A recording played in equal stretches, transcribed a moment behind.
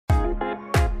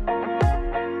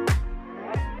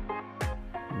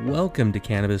Welcome to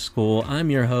Cannabis School. I'm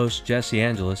your host, Jesse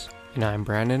Angeles. And I'm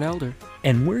Brandon Elder.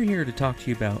 And we're here to talk to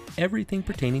you about everything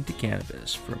pertaining to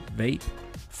cannabis, from vape,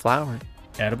 Flower,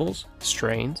 edibles,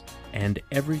 strains, and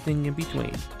everything in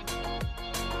between.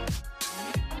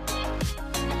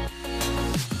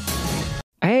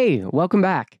 Hey, welcome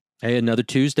back. Hey, another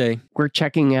Tuesday. We're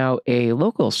checking out a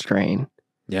local strain.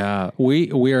 Yeah, we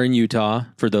are in Utah,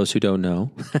 for those who don't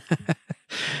know.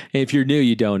 If you're new,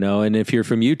 you don't know. And if you're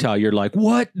from Utah, you're like,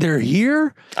 what? They're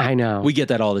here? I know. We get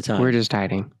that all the time. We're just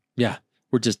hiding. Yeah,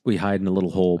 we hide in a little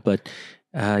hole. But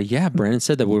Brandon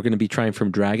said that we're going to be trying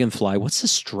from Dragonfly. What's the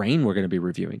strain we're going to be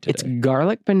reviewing today? It's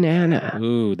garlic banana.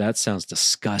 Ooh, that sounds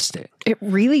disgusting. It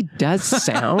really does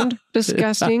sound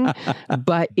disgusting.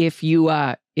 But if you,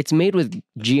 it's made with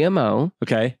GMO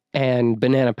Okay. and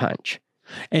banana punch.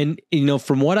 And,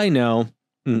 from what I know,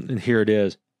 and here it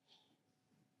is,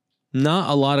 not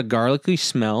a lot of garlicky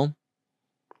smell.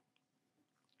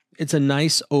 It's a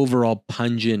nice overall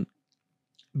pungent,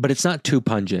 but it's not too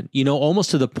pungent.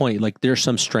 Almost to the point, like there's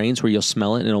some strains where you'll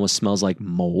smell it and it almost smells like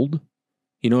mold.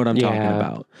 You know what I'm talking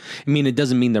about? I mean, it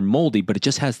doesn't mean they're moldy, but it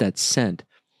just has that scent.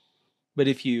 But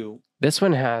This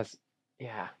one has,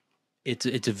 it's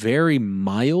a very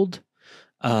mild,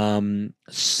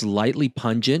 slightly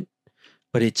pungent,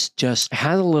 but it's just... It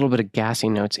has a little bit of gassy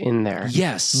notes in there.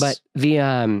 Yes. But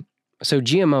so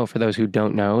GMO, for those who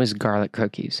don't know, is garlic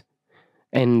cookies.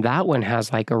 And that one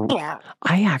has I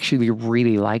actually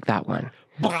really like that one.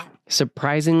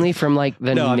 Surprisingly, from the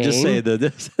name. No, I'm just saying that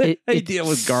this idea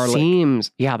with garlic.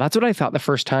 That's what I thought the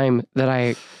first time that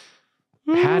I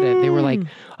had it. They were like,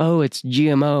 oh, it's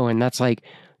GMO. And that's like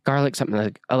garlic, something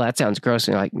like, oh, that sounds gross.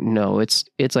 And you're like, no, it's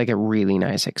like a really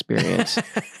nice experience.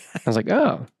 I was like,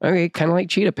 oh, okay, kind of like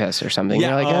cheetah piss or something.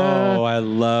 Yeah. You're like, I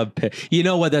love piss. You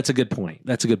know what? That's a good point.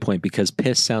 Because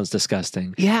piss sounds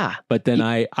disgusting. Yeah. But then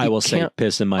I will say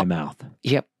piss in my mouth.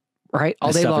 Yep. Right.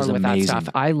 All day long with that stuff.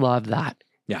 I love that.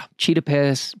 Yeah. Cheetah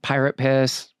piss, pirate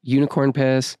piss, unicorn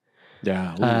piss.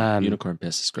 Yeah. Unicorn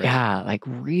piss is great. Yeah.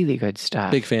 Really good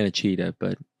stuff. Big fan of cheetah,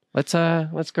 but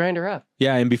let's grind her up.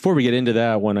 Yeah. And before we get into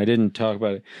that one, I didn't talk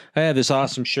about it. I have this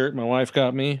awesome shirt my wife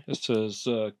got me. It says,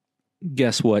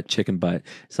 guess what, chicken butt.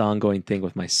 It's an ongoing thing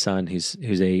with my son. He's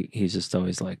 8. He's just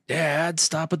always like, Dad,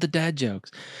 stop with the dad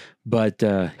jokes. But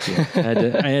I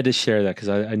had to share that because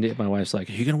I knew my wife's like,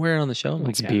 are you gonna wear it on the show?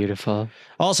 It's beautiful.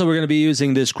 Also, we're gonna be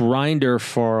using this grinder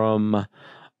from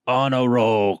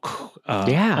Onorok.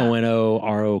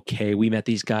 ONOROK. We met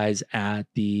these guys at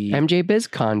the MJ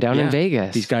BizCon down in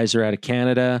Vegas. These guys are out of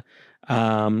Canada.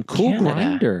 Cool Canada.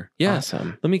 grinder. Yeah.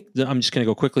 Awesome. I'm just gonna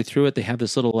go quickly through it. They have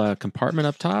this little compartment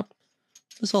up top.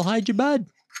 This will hide your bud.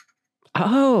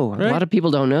 Oh, right? A lot of people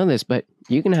don't know this, but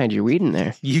you can hide your weed in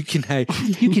there. You can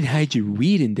hide your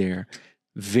weed in there.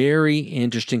 Very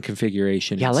interesting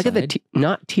configuration. Yeah, inside. look at the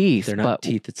not teeth. They're not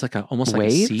teeth. It's almost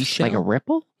waves, like a seashell, like a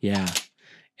ripple. Yeah.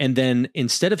 And then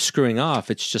instead of screwing off,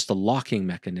 it's just a locking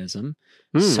mechanism.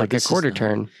 So like a quarter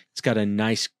turn. It's got a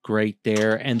nice grate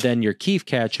there. And then your keef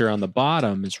catcher on the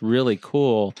bottom is really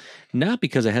cool. Not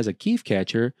because it has a keef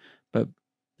catcher, but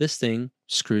this thing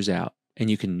screws out. And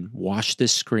you can wash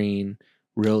this screen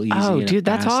real easy. Oh, dude,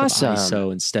 that's awesome.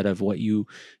 ISO instead of what you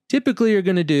typically are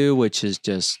going to do, which is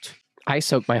just... I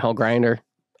soak my whole grinder.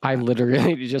 I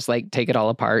literally just take it all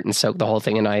apart and soak the whole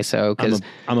thing in ISO. Because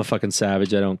I'm a fucking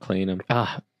savage. I don't clean them.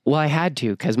 Well, I had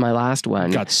to because my last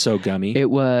one got so gummy. It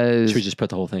was... Should we just put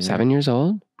the whole thing 7 years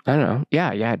old? I don't know.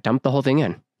 Yeah. Dump the whole thing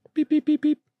in. Beep, beep, beep,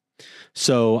 beep.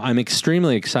 So I'm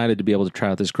extremely excited to be able to try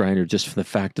out this grinder just for the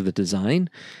fact of the design.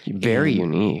 Very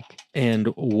unique. And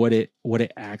what it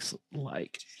acts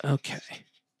like. Okay.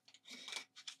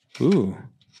 Ooh.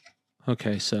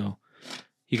 Okay, so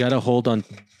you got to hold on.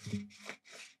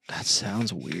 That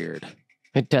sounds weird.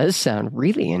 It does sound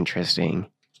really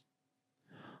interesting.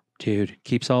 Dude,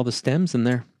 keeps all the stems in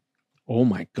there. Oh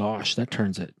my gosh, that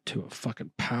turns it to a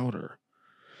fucking powder.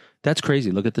 That's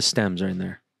crazy. Look at the stems right in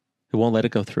there. It won't let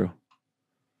it go through.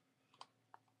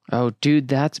 Oh, dude,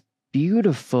 that's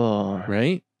beautiful.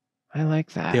 Right? I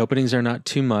like that. The openings are not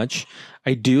too much.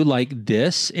 I do like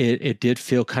this. It did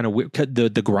feel kind of weird. The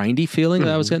grindy feeling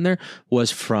that I was getting there was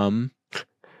from...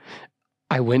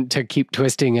 I went to keep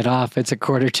twisting it off. It's a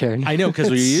quarter turn. I know, because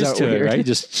we're used to it, right?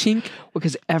 Just chink.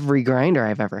 Because every grinder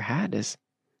I've ever had is...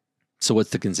 So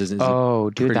what's the consistency? Oh,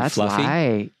 dude, that's fluffy?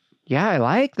 light. Yeah, I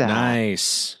like that.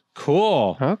 Nice.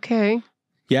 Cool. Okay.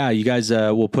 yeah, you guys,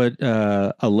 we'll put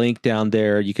a link down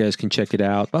there. You guys can check it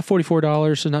out. About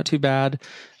 $44, so not too bad.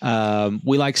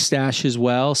 We like Stash as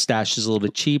well. Stash is a little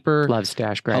bit cheaper. Love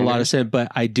Stash A grinders. lot of sense,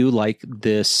 but I do like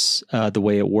this, the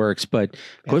way it works. But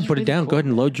go ahead and put it down. Go ahead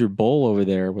and load your bowl over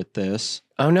there with this.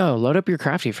 Oh no, load up your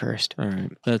crafty first. All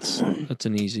right, that's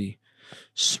an easy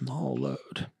small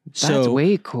load. That's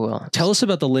way cool. Tell us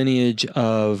about the lineage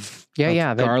of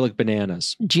the garlic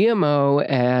bananas. GMO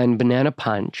and banana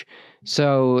punch.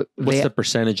 So what's the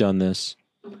percentage on this?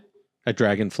 A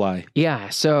Dragonfly. Yeah,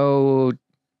 so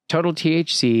total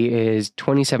THC is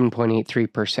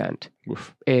 27.83%.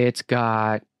 It's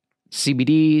got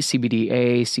CBD,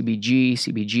 CBDA, CBG,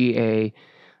 CBGA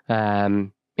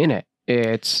in it.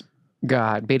 It's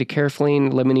got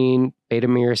beta-carotene, limonene,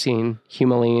 beta-myrcene,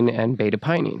 humulene, and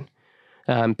beta-pinene.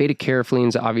 Beta-carotene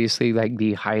is obviously like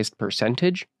the highest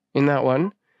percentage in that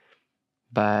one.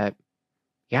 But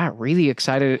yeah, really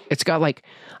excited. It's got I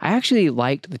actually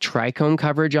liked the trichome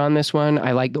coverage on this one.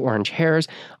 I like the orange hairs.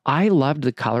 I loved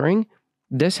the coloring.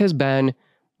 This has been,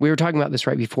 we were talking about this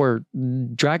right before,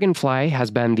 Dragonfly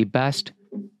has been the best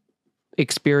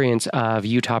experience of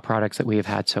Utah products that we have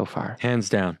had so far. Hands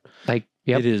down.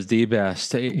 Yep. It is the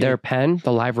best. Their pen,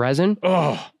 the live resin,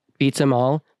 beats them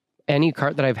all. Any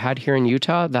cart that I've had here in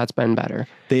Utah, that's been better.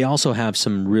 They also have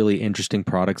some really interesting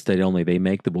products that only they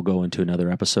make that we'll go into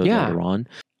another episode later on.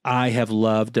 I have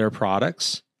loved their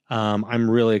products.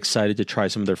 I'm really excited to try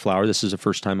some of their flour. This is the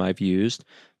first time I've used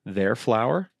their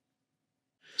flour.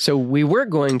 So we were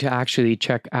going to actually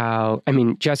check out,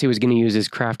 Jesse was going to use his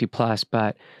Crafty Plus,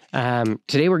 but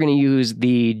today we're going to use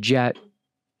the Jet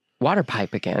water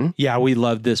pipe again. Yeah, we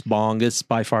love this bong. It's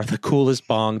by far the coolest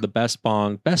bong, the best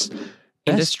bong, best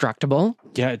indestructible.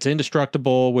 Yeah, it's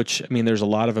indestructible, which, there's a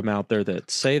lot of them out there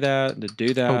that say that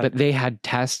do that. Oh, but they had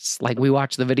tests. We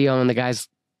watched the video and the guy's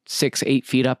 6-8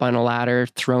 feet up on a ladder,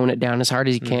 throwing it down as hard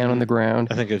as he can on the ground.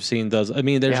 I think I've seen those.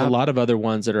 There's a lot of other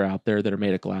ones that are out there that are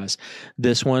made of glass.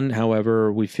 This one,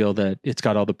 however, we feel that it's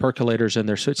got all the percolators in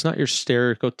there, so it's not your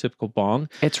stereotypical bong.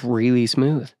 It's really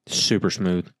smooth. Super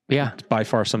smooth. Yeah. It's by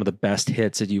far some of the best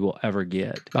hits that you will ever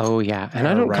get. Oh, yeah. And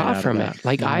I don't cough from it.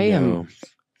 I am...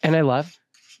 And I love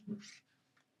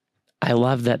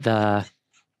that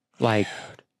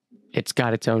it's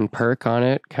got its own perk on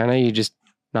it.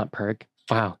 Not perk.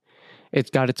 Wow. It's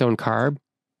got its own carb.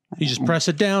 You just press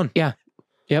it down. Yeah.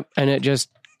 Yep. And it just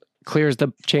clears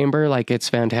the chamber. It's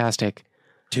fantastic.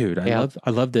 Dude, I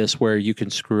love this where you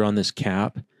can screw on this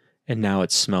cap and now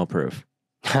it's smell proof.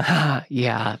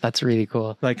 Yeah, that's really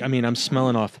cool. I'm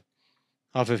smelling off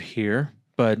of here,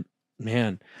 but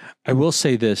man, I will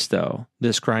say this though,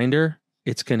 this grinder,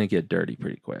 it's going to get dirty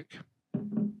pretty quick.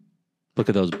 Look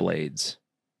at those blades.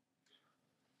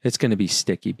 It's going to be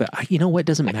sticky, but you know what?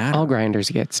 Doesn't matter. All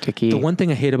grinders get sticky. The one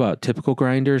thing I hate about typical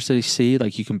grinders that you see,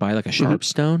 you can buy a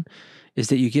Sharpstone, is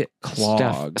that you get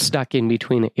clogged. Stuck in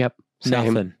between it. Yep.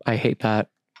 Same. Nothing. I hate that.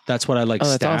 That's what I like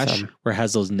Stash, awesome. where it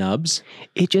has those nubs.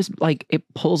 It just it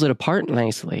pulls it apart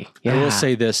nicely. Yeah. I will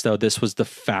say this though, this was the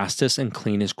fastest and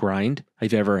cleanest grind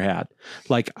I've ever had.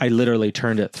 I literally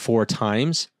turned it 4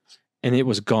 times and it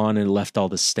was gone and left all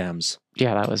the stems.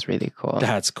 Yeah, that was really cool.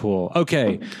 That's cool.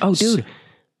 Okay. Oh, dude,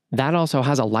 that also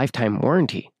has a lifetime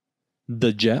warranty.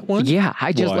 The Jet one? Yeah,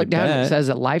 I just looked down and it says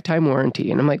a lifetime warranty.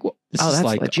 And I'm like, that's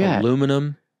legit.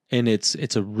 Aluminum, and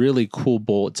it's a really cool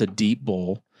bowl. It's a deep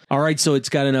bowl. All right, so it's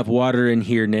got enough water in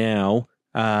here now.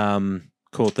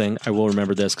 Cool thing. I will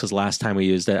remember this because last time we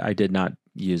used it, I did not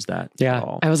use that at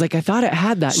all. I was like, I thought it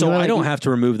had that. So I don't have to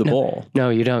remove the bowl. No,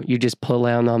 you don't. You just pull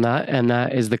down on that, and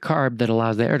that is the carb that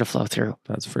allows the air to flow through.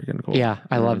 That's freaking cool. Yeah,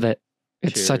 I love it.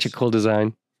 It's such a cool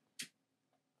design.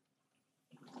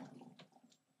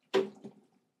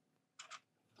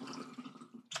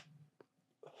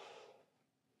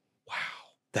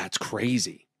 That's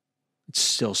crazy. It's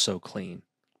still so clean.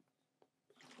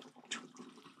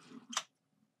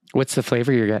 What's the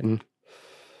flavor you're getting?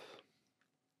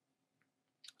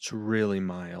 It's really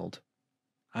mild.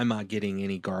 I'm not getting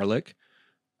any garlic.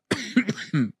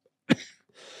 What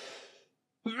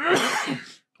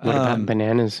about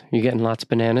bananas? You getting lots of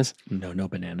bananas? No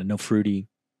banana. No fruity.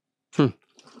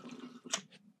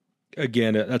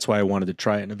 Again, that's why I wanted to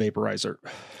try it in a vaporizer.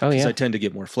 Oh, yeah. Because I tend to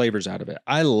get more flavors out of it.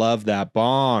 I love that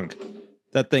bong.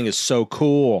 That thing is so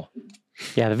cool.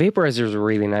 Yeah, the vaporizers are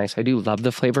really nice. I do love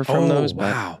the flavor from those.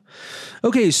 Wow.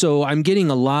 Okay, so I'm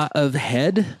getting a lot of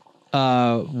head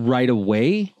right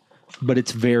away, but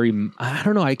it's very, I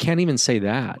don't know, I can't even say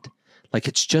that.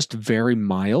 It's just very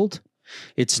mild.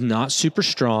 It's not super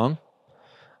strong.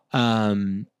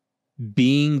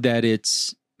 Being that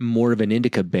it's more of an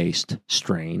indica-based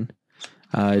strain,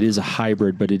 It is a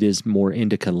hybrid, but it is more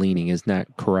indica leaning. Isn't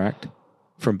that correct?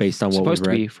 From based on what Supposed we've to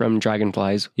read? be from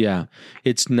Dragonflies. Yeah,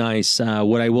 it's nice.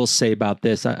 What I will say about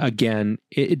this, again,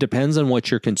 it depends on what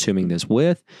you're consuming this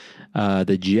with.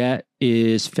 The Jet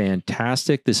is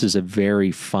fantastic. This is a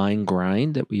very fine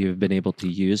grind that we have been able to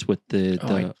use with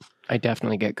the. I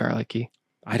definitely get garlicky.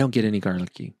 I don't get any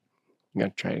garlicky. I'm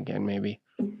gonna try it again, maybe.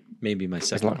 Maybe my As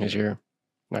second. long as you're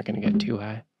not gonna get too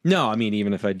high. No, I mean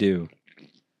even if I do.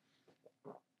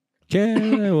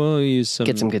 Okay, we'll use some.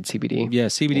 Get some good CBD. Yeah,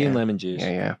 CBD and Yeah. lemon juice.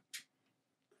 Yeah.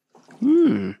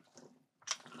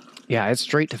 Yeah, it's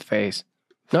straight to the face.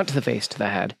 Not to the face, to the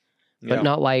head. But Yeah.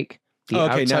 not like the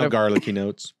Okay, outside now of garlicky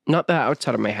notes. not the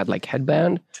outside of my head like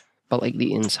headband, but like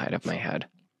the inside of my head.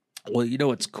 Well, you know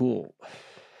what's cool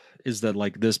is that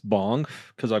like this bong,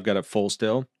 because I've got it full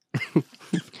still.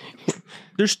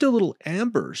 There's still little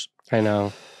ambers. I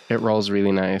know. It rolls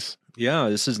really nice. Yeah,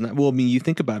 this is not. Well, I mean, you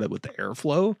think about it with the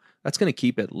airflow, that's going to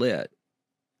keep it lit.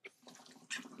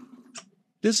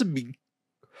 This would be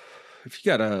if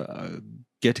you got a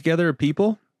get together of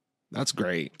people. That's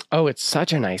great Oh, it's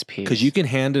such a nice piece. because you can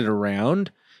hand it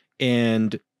around.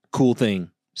 And cool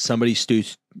thing, somebody's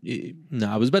no,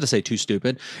 I was about to say too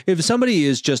stupid. If somebody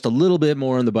is just a little bit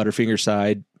more on the Butterfinger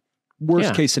side,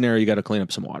 worst case scenario, you got to clean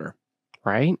up some water.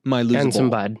 right? Might lose a And some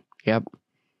ball. bud. Yep.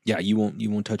 Yeah, you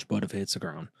won't touch bud if it hits the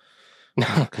ground. No,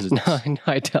 'Cause no,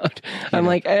 I don't. I'm know,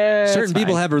 like, certain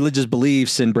people have religious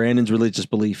beliefs, and Brandon's religious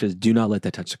belief is do not let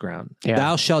that touch the ground. Yeah.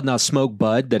 Thou shalt not smoke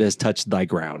bud that has touched thy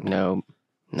ground. No.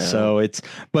 So it's,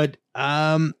 but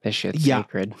This shit's yeah.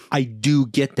 sacred. I do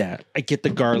get that. I get the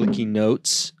garlicky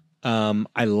notes.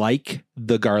 I like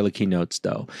the garlicky notes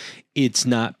though. It's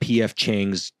not PF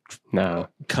Chang's No.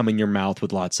 come in your mouth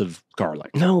with lots of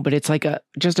garlic. No, but it's like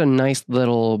just a nice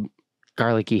little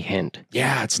garlicky hint.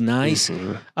 Yeah, it's nice.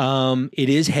 Mhm. It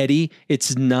is heady.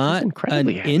 It's not an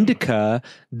incredibly heady. indica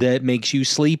that makes you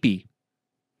sleepy.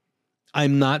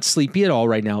 I'm not sleepy at all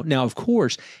right now. Now, of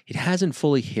course, it hasn't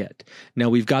fully hit. Now,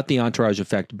 we've got the entourage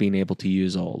effect of being able to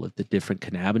use all of the different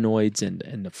cannabinoids and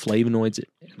the flavonoids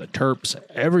and the terps,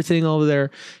 everything over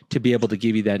there to be able to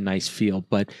give you that nice feel.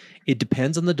 But it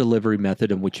depends on the delivery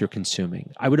method in which you're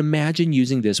consuming. I would imagine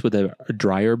using this with a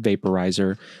drier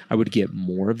vaporizer, I would get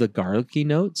more of the garlicky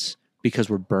notes because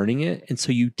we're burning it. And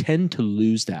so you tend to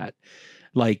lose that.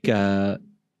 Like, you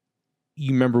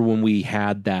remember when we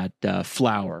had that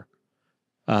flour,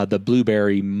 the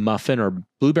blueberry muffin or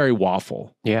blueberry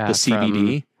waffle, Yeah. the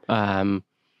CBD.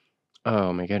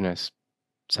 Oh my goodness.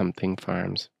 Something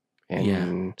Farms.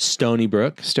 In Stony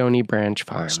Brook. Stony Branch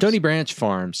Farms. Stony Branch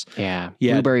Farms. Yeah.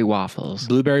 Yeah. Blueberry waffles.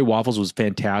 Blueberry waffles was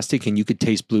fantastic, and you could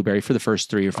taste blueberry for the first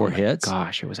 3 or 4 my hits.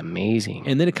 Gosh, it was amazing.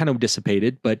 And then it kind of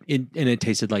dissipated, but it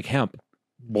tasted like hemp.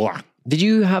 Blah. Did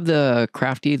you have the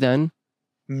crafty then?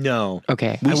 No.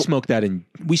 Okay. We smoked that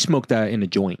in a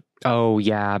joint. Oh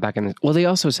yeah, back in the they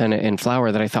also sent it in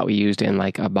flour that I thought we used in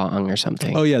like a bong or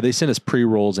something. Oh yeah, they sent us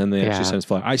pre-rolls and they Yeah. actually sent us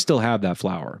flour. I still have that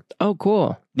flour. Oh,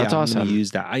 cool. That's Yeah, I'm awesome. gonna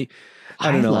use that. I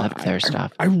don't know. loved their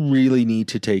stuff. I really need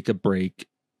to take a break.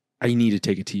 I need to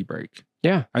take a tea break.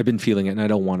 Yeah. I've been feeling it and I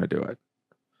don't want to do it.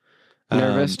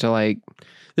 Nervous to like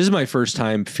This is my first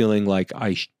time feeling like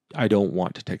I don't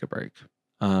want to take a break.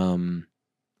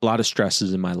 A lot of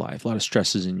stresses in my life, a lot of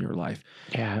stresses in your life.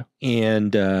 yeah.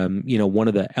 And, one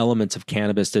of the elements of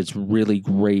cannabis that's really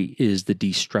great is the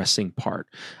de-stressing part.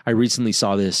 I recently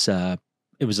saw this,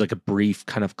 it was like a brief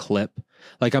kind of clip.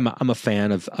 Like I'm a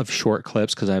fan of short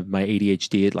clips because I have my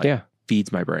ADHD. It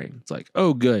feeds my brain. It's like,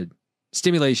 oh, good.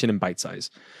 Stimulation and bite size.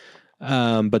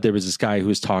 But there was this guy who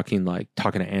was talking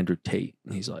to Andrew Tate.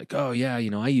 And he's like, oh yeah,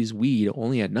 I use weed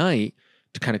only at night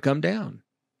to kind of come down.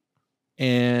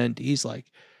 And he's like,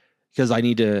 because I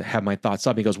need to have my thoughts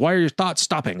stop. He goes, why are your thoughts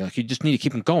stopping? Like, you just need to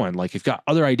keep them going. Like, you've got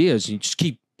other ideas, you just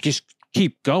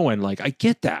keep going. Like, I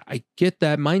get that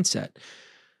mindset.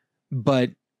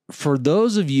 But for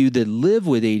those of you that live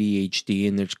with ADHD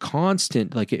and there's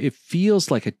constant, like, it feels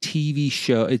like a TV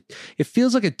show. It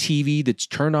feels like a TV that's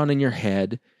turned on in your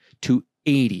head to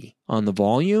 80 on the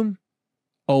volume,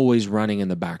 always running in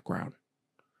the background.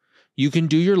 You can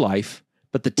do your life,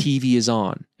 but the TV is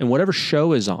on, and whatever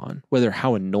show is on, whether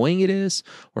how annoying it is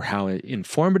or how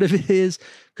informative it is,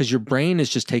 because your brain is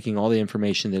just taking all the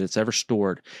information that it's ever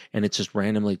stored and it's just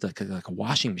randomly like a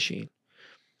washing machine.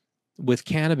 With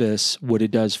cannabis, what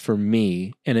it does for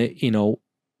me, and it,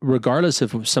 regardless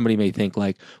if somebody may think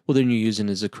like, well, then you're using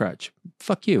it as a crutch.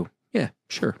 Fuck you. Yeah,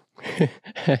 sure.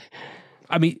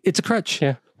 I mean, it's a crutch.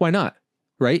 Yeah. Why not?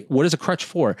 Right? What is a crutch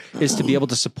for? Is to be able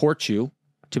to support you,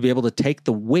 to be able to take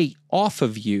the weight off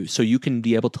of you so you can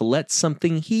be able to let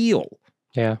something heal.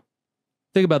 Yeah.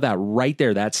 Think about that right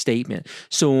there, that statement.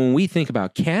 So when we think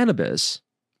about cannabis,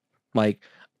 like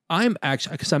I'm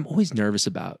actually, because I'm always nervous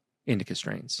about indica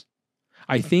strains.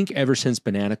 I think ever since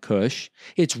Banana Kush,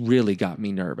 it's really got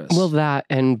me nervous. Well, that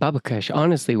and Bubba Kush.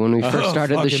 Honestly, when we first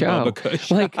started the fucking show, Bubba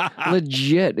Kush. like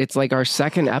legit, it's like our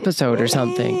second episode or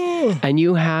something, and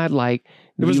you had like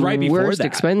It was the right before worst,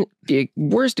 that.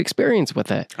 worst experience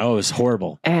with it. Oh, it was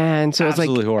horrible. And so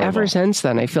Absolutely it's like horrible. ever since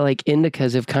then, I feel like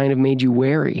indicas have kind of made you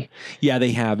wary. Yeah,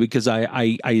 they have, because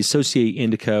I associate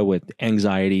indica with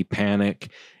anxiety, panic,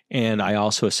 and I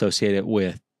also associate it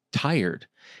with tired.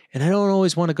 And I don't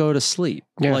always want to go to sleep.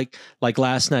 Yeah. Like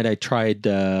last night, I tried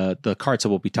the carts that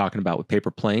we'll be talking about with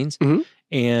Paper Planes, Mhm.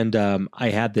 and I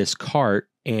had this cart,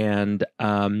 and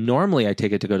normally I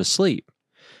take it to go to sleep,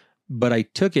 but I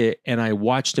took it and I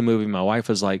watched a movie. My wife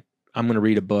was like, "I'm going to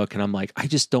read a book," and I'm like, "I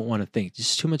just don't want to think.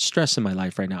 There's too much stress in my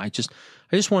life right now. I just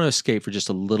want to escape for just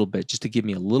a little bit, just to give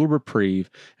me a little reprieve,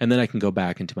 and then I can go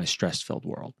back into my stress-filled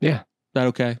world." Yeah. Is that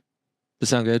okay? Does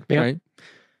that sound good? Yeah. Right?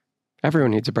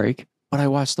 Everyone needs a break. But I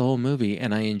watched the whole movie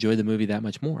and I enjoyed the movie that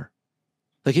much more.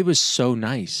 Like, it was so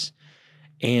nice.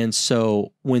 And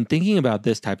so when thinking about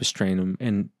this type of strain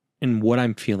and what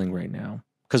I'm feeling right now,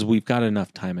 because we've got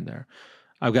enough time in there,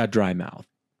 I've got dry mouth.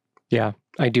 Yeah,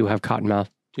 I do have cottonmouth.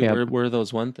 Dude, Yep. where are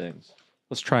those one things?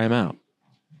 Let's try them out.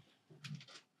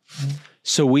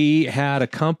 So we had a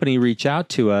company reach out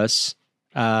to us,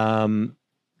 and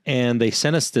they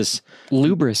sent us this.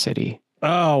 Lubricity.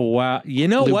 Oh, wow. You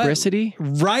know what? Lubricity?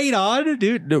 Right on,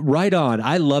 dude. Right on.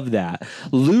 I love that.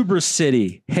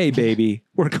 Lubricity. Hey, baby.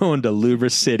 We're going to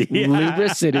Lubricity.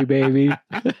 Lubricity, baby.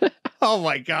 Oh,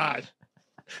 my God.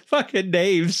 Fucking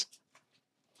names.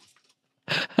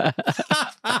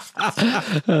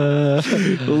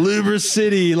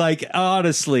 Lubricity. Like,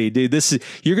 honestly, dude,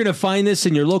 you're going to find this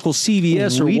in your local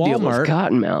CVS or We deal with Walmart.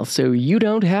 cottonmouth, so you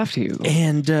don't have to.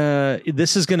 And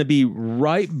this is going to be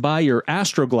right by your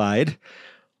Astroglide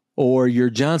or your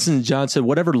Johnson & Johnson,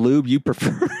 whatever lube you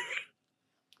prefer.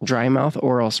 Dry mouth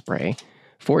oral spray.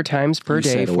 4 times per You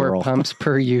day, said 4 oral. pumps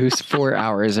per use, 4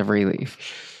 hours of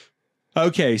relief.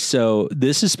 Okay, so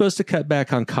this is supposed to cut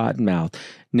back on cotton mouth.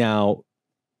 Now,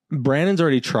 Brandon's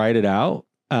already tried it out.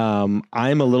 I'm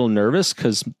a little nervous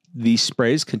because these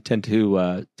sprays can tend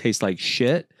to taste like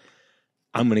shit.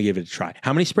 I'm going to give it a try.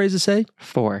 How many sprays does it say?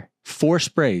 4. 4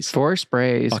 sprays. 4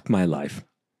 sprays. Fuck my life.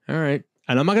 All right.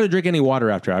 And I'm not going to drink any water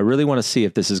after. I really want to see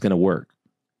if this is going to work.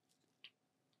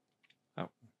 Oh,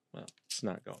 well, it's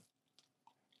not going.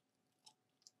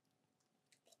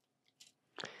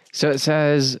 So it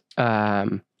says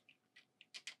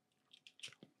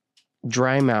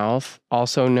dry mouth,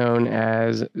 also known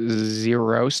as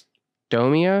xerostomia,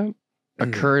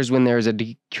 occurs when there's a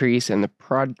decrease in the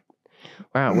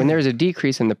when there's a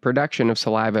decrease in the production of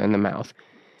saliva in the mouth.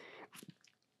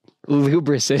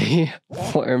 Lubricity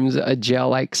forms a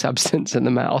gel-like substance in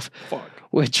the mouth,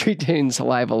 which retains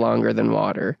saliva longer than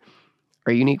water.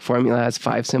 Our unique formula has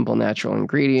 5 simple natural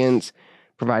ingredients,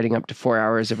 providing up to 4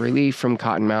 hours of relief from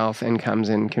cotton mouth, and comes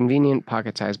in convenient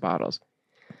pocket-sized bottles.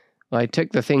 Well, I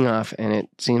took the thing off, and it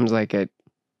seems like it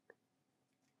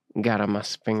got on my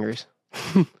fingers.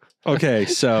 Okay,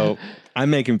 so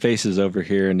I'm making faces over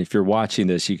here, and if you're watching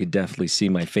this, you could definitely see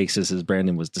my faces as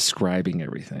Brandon was describing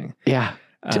everything. Yeah.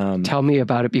 Tell me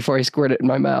about it before I squirt it in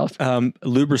my mouth.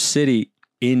 Lubricity,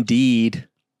 indeed.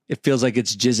 It feels like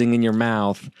it's jizzing in your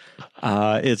mouth.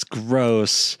 It's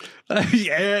gross.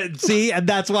 Yeah, see, and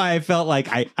that's why I felt like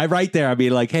I right there. I'd be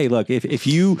like, hey, look, if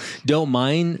you don't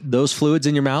mind those fluids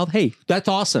in your mouth, hey, that's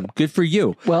awesome. Good for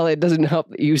you. Well, it doesn't help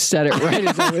that you said it right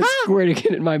as I was squirting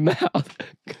it in my mouth.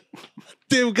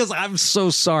 Dude, because I'm so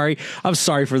sorry. I'm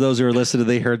sorry for those who are listening.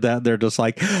 They heard that. They're just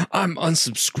like, I'm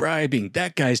unsubscribing.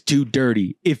 That guy's too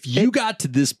dirty. If you got to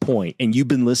this point and you've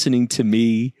been listening to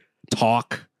me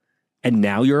talk and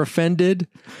now you're offended,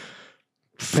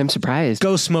 I'm surprised.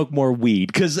 go smoke more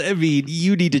weed. Because, I mean,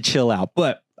 you need to chill out.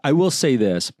 But I will say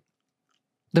this.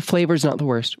 The flavor's not the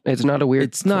worst. It's not a weird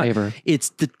It's not. flavor.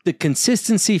 It's the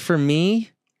consistency for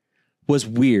me was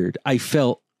weird. I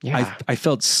felt Yeah. I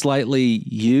felt slightly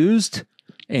used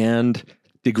and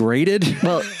degraded.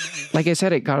 Well, like I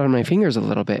said, it got on my fingers a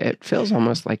little bit. It feels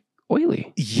almost like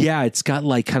oily. Yeah, it's got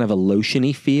like kind of a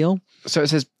lotiony feel. So it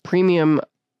says premium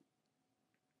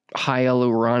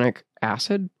hyaluronic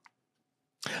acid.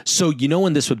 So you know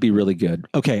when this would be really good?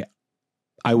 Okay,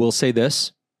 I will say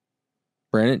this.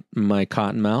 Brandon, my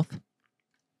cotton mouth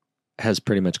has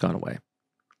pretty much gone away.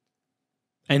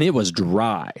 And it was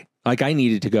dry. Like I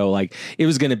needed to go, like it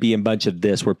was going to be a bunch of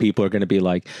this where people are going to be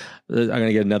like, I'm going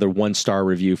to get another 1-star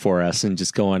review for us and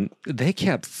just going, they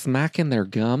kept smacking their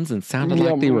gums and sounded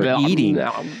like they were eating.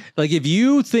 Like if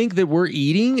you think that we're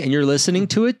eating and you're listening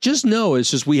to it, just know it's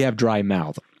just we have dry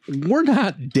mouth. We're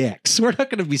not dicks. We're not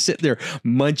going to be sitting there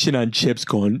munching on chips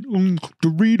going,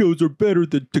 Doritos are better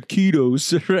than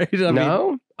taquitos, right? I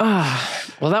mean,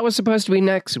 well, that was supposed to be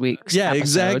next week's episode,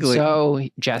 exactly. So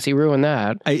Jesse ruined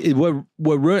that.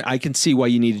 I can see why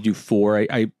you need to do 4.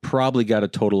 I probably got a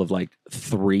total of like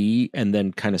 3 and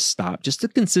then kind of stopped. Just the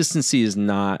consistency is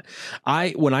not.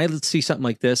 When I see something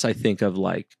like this, I think of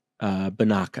like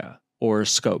Banaka or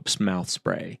Scope's mouth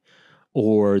spray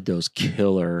or those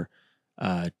killer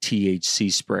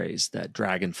THC sprays that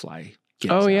Dragonfly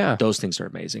gives out. Yeah, those things are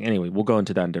amazing. Anyway, we'll go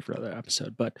into that in a different other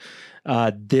episode. But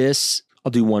this. I'll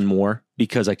do one more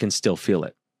because I can still feel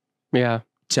it. Yeah.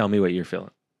 Tell me what you're feeling.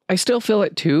 I still feel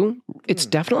it too. It's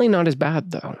definitely not as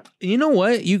bad though. You know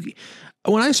what?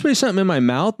 When I spray something in my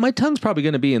mouth, my tongue's probably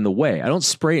going to be in the way. I don't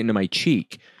spray it into my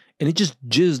cheek and it just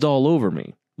jizzed all over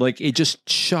me. Like it just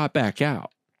shot back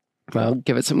out. Well,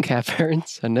 give it some cat hair and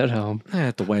send it home. I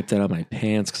have to wipe that out of my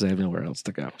pants because I have nowhere else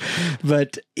to go.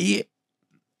 But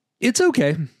it's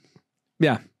okay.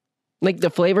 Yeah. Like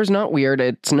the flavor's not weird.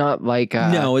 It's not like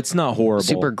no, it's not horrible.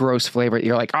 Super gross flavor.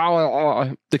 You're like,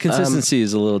 oh. The consistency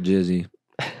is a little jizzy.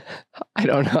 I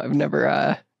don't know. I've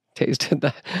never tasted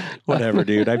that. Whatever,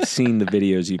 dude. I've seen the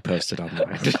videos you posted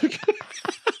online.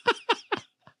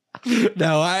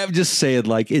 No, I'm just saying,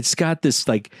 like, it's got this,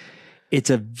 like, it's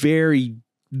a very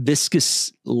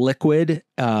viscous liquid.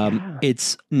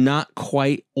 It's not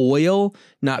quite oil,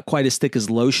 not quite as thick as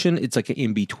lotion. It's like an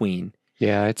in between.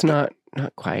 Yeah, it's not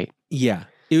quite. Yeah,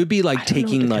 it would be like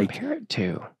taking like compare it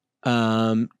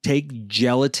to. Take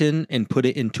gelatin and put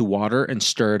it into water and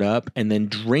stir it up, and then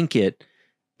drink it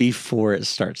before it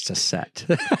starts to set.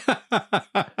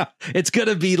 It's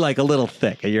gonna be like a little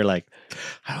thick, and you're like,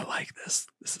 I don't like this.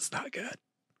 This is not good.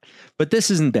 But this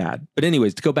isn't bad. But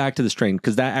anyways, to go back to the strain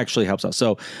because that actually helps out.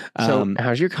 So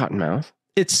how's your cotton mouth?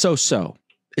 It's so.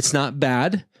 It's not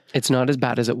bad. It's not as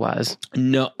bad as it was.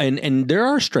 No, and there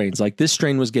are strains like this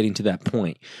strain was getting to that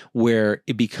point where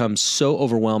it becomes so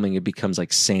overwhelming, it becomes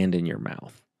like sand in your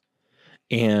mouth.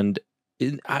 And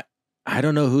I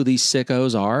don't know who these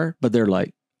sickos are, but they're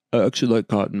like, I actually like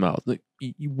cotton mouth. Like,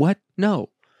 what?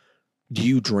 No. Do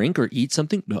you drink or eat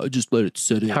something? No, just let it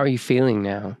sit in. How are you feeling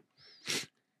now?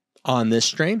 On this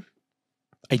strain,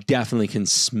 I definitely can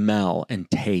smell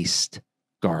and taste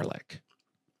garlic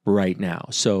right now.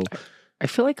 So I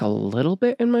feel like a little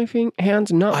bit in my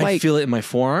hands, not I like feel it in my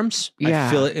forearms. Yeah.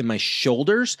 I feel it in my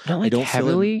shoulders. Not like I don't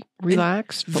heavily feel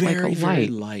relaxed, but very, like a very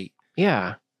light. light.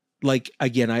 Yeah. Like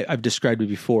again, I've described it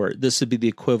before. This would be the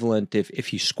equivalent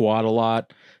if you squat a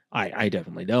lot. I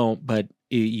definitely don't, but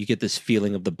you get this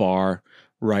feeling of the bar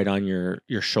right on your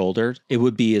shoulder. It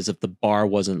would be as if the bar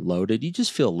wasn't loaded. You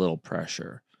just feel a little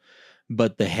pressure,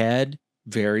 but the head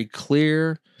very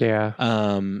clear.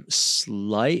 Yeah.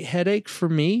 Slight headache for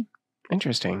me.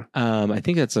 Interesting. I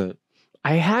think that's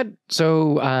I had just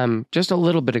a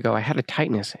little bit ago. I had a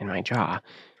tightness in my jaw.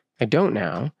 I don't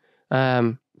now,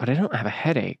 but I don't have a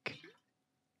headache.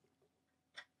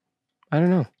 I don't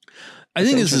know. I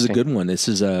think this is a good one. It's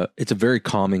a very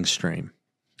calming strain.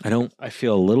 I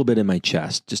feel a little bit in my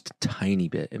chest, just a tiny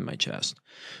bit in my chest,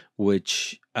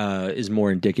 which is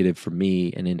more indicative for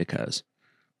me and indicas.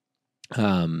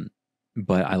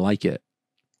 But I like it.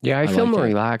 Yeah, I feel more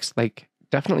relaxed, like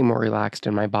definitely more relaxed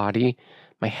in my body.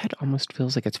 My head almost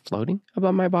feels like it's floating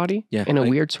above my body in a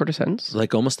weird sort of sense.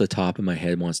 Like almost the top of my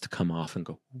head wants to come off and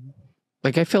go.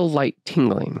 Like I feel light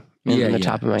tingling in the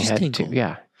top of my head tingle. too.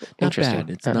 Yeah. Not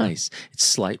bad. It's nice. It's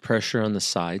slight pressure on the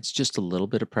sides, just a little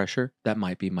bit of pressure. That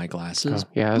might be my glasses. Oh,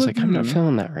 yeah, I was like, I'm not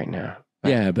feeling that right now. But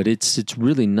yeah, but it's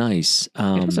really nice.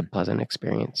 It was a pleasant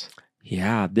experience.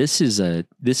 Yeah, this is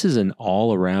an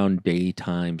all around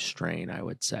daytime strain. I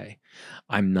would say,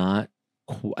 I'm not.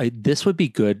 This would be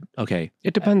good. Okay,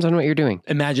 it depends on what you're doing.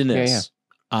 Imagine this.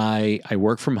 Yeah. I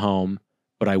work from home,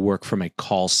 but I work from a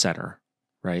call center,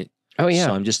 right? Oh yeah.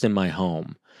 So I'm just in my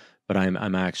home. But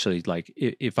I'm actually like,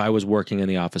 if I was working in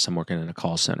the office, I'm working in a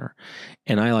call center.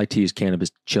 And I like to use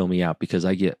cannabis to chill me out because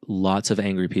I get lots of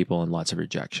angry people and lots of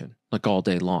rejection, like all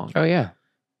day long. Oh, yeah.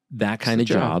 That kind of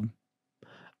job.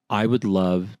 I would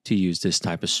love to use this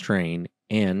type of strain.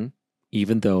 And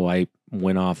even though I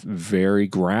went off very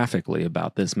graphically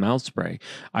about this mouth spray,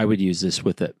 I would use this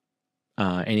with it.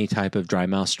 Any type of dry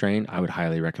mouth strain, I would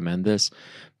highly recommend this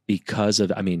because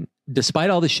of, despite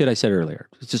all the shit I said earlier,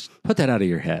 just put that out of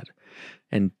your head.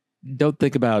 And don't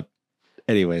think about,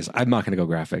 anyways, I'm not going to go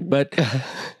graphic, but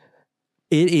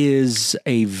It is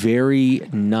a very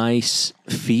nice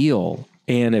feel.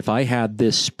 And if I had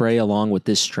this spray along with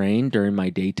this strain during my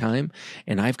daytime,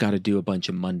 and I've got to do a bunch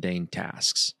of mundane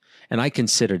tasks, and I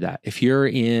consider that if you're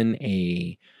in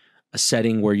a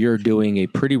setting where you're doing a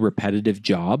pretty repetitive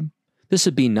job, this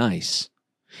would be nice.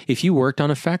 If you worked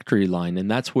on a factory line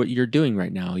and that's what you're doing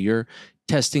right now, you're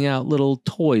testing out little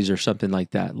toys or something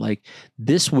like that. Like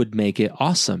this would make it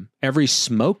awesome. Every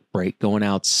smoke break going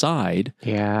outside,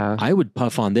 Yeah. I would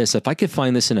puff on this. If I could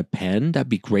find this in a pen, that'd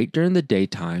be great during the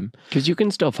daytime. Because you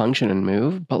can still function and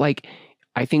move. But like,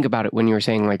 I think about it when you were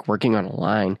saying like working on a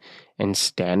line and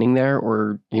standing there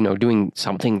or, doing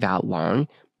something that long,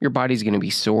 your body's going to be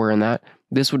sore and that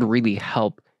this would really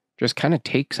help just kind of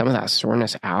take some of that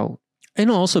soreness out. And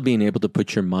also being able to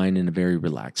put your mind in a very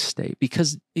relaxed state.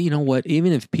 Because you know what?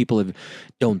 Even if people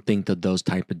don't think that those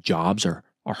type of jobs are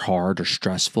hard or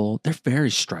stressful, they're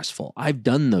very stressful. I've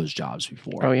done those jobs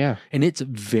before. Oh, yeah. And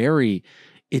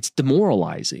it's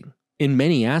demoralizing in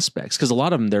many aspects. Because a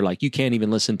lot of them, they're like, you can't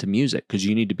even listen to music because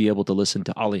you need to be able to listen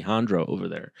to Alejandro over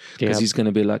there. Because he's going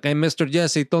to be like, hey, Mr.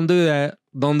 Jesse, don't do that.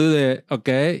 Don't do that.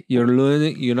 Okay? You're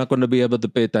not going to be able to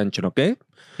pay attention. Okay?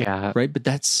 Yeah. Right? But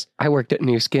that's... I worked at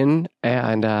New Skin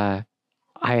and I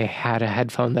had a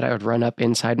headphone that I would run up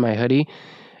inside my hoodie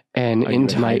and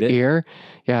into my ear.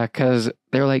 Yeah, because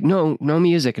they're like, no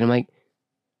music. And I'm like,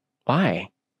 why?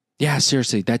 Yeah,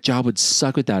 seriously, that job would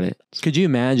suck without it. Could you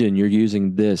imagine you're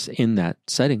using this in that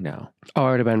setting now? Oh,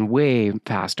 it would have been way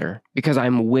faster because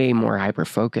I'm way more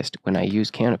hyper-focused when I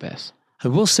use cannabis. I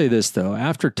will say this, though.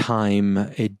 After time,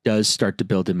 it does start to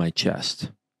build in my chest.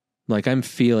 Like I'm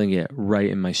feeling it right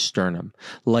in my sternum.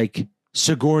 Like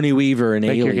Sigourney Weaver and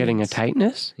Aliens. Like you're getting a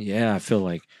tightness? Yeah, I feel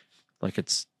like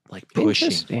it's like pushing.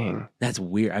 Interesting. That's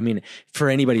weird. I mean, for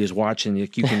anybody who's watching,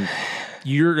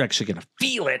 you're actually going to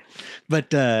feel it.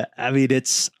 But I mean,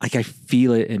 it's like I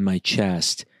feel it in my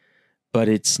chest, but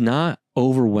it's not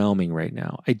overwhelming right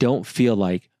now. I don't feel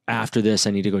like after this,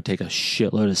 I need to go take a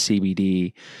shitload of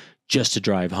CBD just to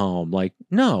drive home. Like,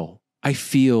 no, I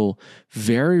feel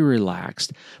very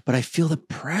relaxed, but I feel the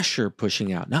pressure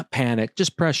pushing out, not panic,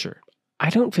 just pressure. I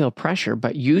don't feel pressure,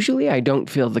 but usually I don't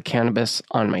feel the cannabis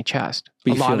on my chest.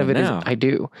 But a lot of it now. Is, I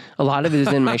do. A lot of it is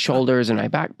in my shoulders and my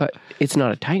back, but it's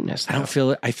not a tightness. I don't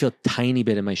feel it. I feel a tiny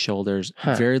bit in my shoulders,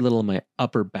 very little in my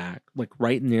upper back, like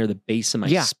right near the base of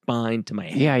my spine to my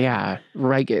head. Yeah.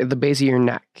 Right at the base of your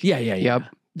neck. Yeah. Yep.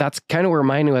 That's kind of where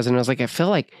mine was. And I was like, I feel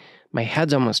like my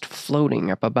head's almost floating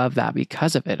up above that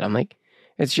because of it. I'm like,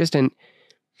 it's just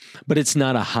but it's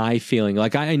not a high feeling.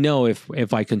 Like I know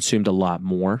if I consumed a lot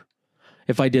more,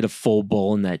 if I did a full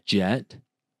bowl in that Jet,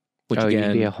 which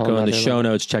again, go in the show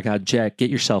notes, check out Jet, get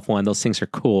yourself one. Those things are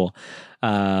cool.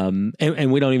 And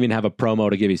we don't even have a promo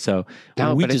to give you. So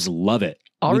we just love it.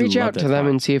 I'll reach out to them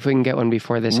and see if we can get one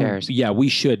before this airs. Yeah, we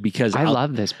should, because I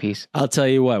love this piece. I'll tell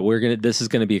you what, this is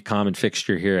going to be a common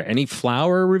fixture here. Any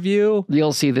flower review,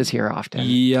 you'll see this here often.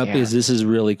 Yep, this is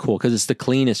really cool because it's the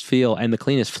cleanest feel and the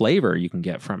cleanest flavor you can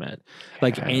get from it.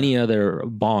 Like any other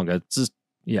bong. It's just,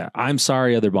 I'm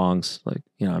sorry, other bongs. Like,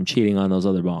 I'm cheating on those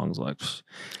other bongs. Like,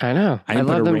 I know. I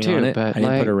love them too, but I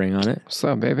didn't put a ring on it. What's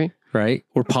up, baby? Right?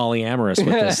 We're polyamorous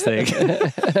with this thing.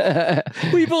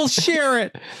 We both share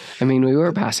it. I mean, we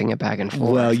were passing it back and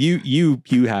forth. Well, you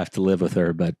have to live with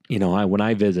her, but when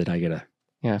I visit, I get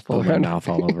put my mouth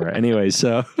all over it. Anyway,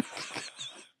 so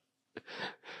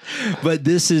but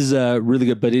this is really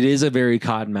good, but it is a very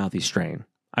cottonmouthy strain.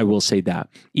 I will say that.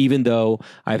 Even though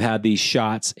I've had these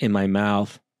shots in my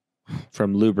mouth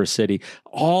from Lubricity,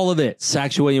 all of it,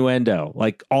 sexual innuendo,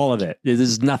 like all of it.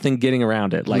 There's nothing getting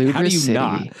around it. Like, how do you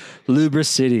not?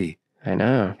 Lubricity. I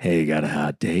know. Hey, you got a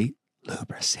hot date?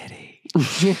 Lubricity.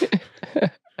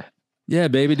 Yeah,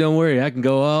 baby, don't worry. I can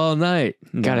go all night.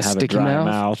 Got a sticky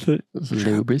mouth?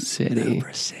 Lubricity.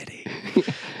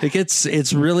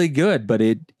 It's really good, but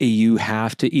you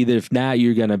have to, either if not,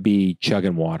 you're going to be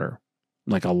chugging water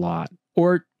like a lot.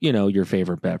 Or, your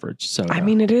favorite beverage. So I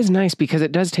mean, it is nice because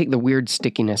it does take the weird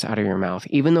stickiness out of your mouth,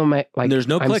 even though there's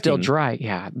no I'm still dry.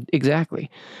 Yeah, exactly.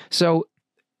 So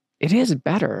it is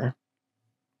better.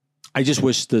 I just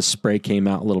wish the spray came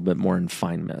out a little bit more in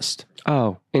fine mist.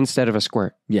 Oh, instead of a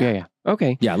squirt. Yeah.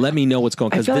 Okay. Yeah, let me know what's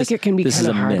going on. I feel like it can be kind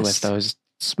of hard with those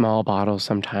small bottles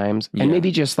sometimes. Yeah. And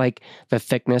maybe just like the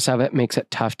thickness of it makes it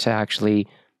tough to actually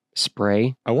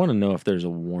spray. I want to know if there's a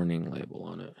warning label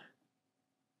on it.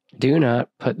 Do not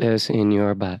put this in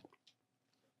your butt.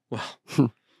 Well,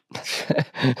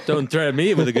 don't threaten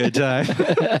me with a good time.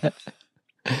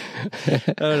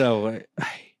 I don't know.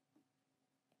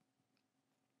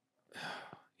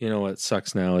 You know what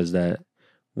sucks now is that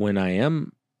when I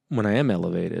am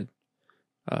elevated,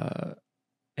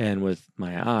 And with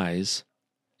my eyes,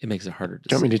 it makes it harder to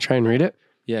Do you want me see. to try and read it?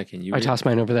 Yeah, can you I read tossed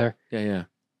mine over there. it? Yeah.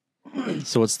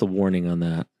 So what's the warning on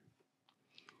that?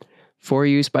 For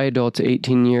use by adults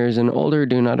 18 years and older,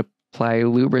 do not apply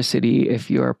lubricity if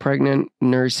you are pregnant,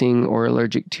 nursing, or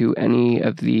allergic to any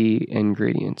of the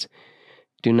ingredients.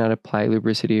 Do not apply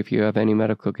lubricity if you have any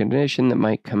medical condition that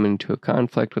might come into a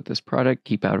conflict with this product.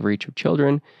 Keep out of reach of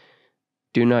children.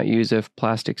 Do not use if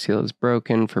plastic seal is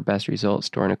broken. For best results,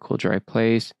 store in a cool, dry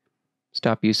place.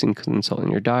 Stop using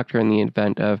consulting your doctor in the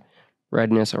event of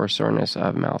redness or soreness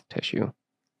of mouth tissue.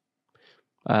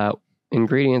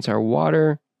 Ingredients are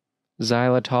water,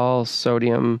 xylitol,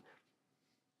 sodium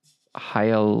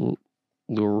hyaluronate,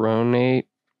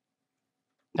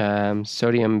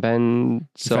 sodium benzoate.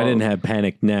 If I didn't have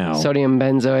panic now. Sodium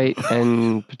benzoate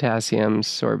and potassium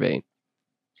sorbate.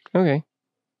 Okay.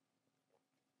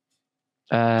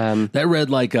 That read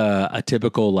like a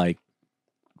typical like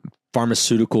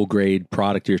pharmaceutical grade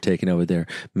product you're taking over there.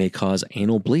 May cause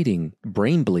anal bleeding,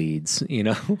 brain bleeds, you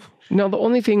know? No, the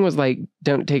only thing was like,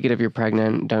 don't take it if you're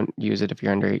pregnant. Don't use it if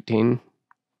you're under 18.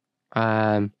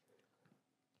 Or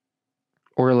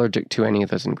allergic to any of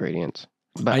those ingredients.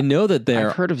 But I know that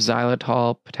I've heard of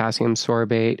xylitol, potassium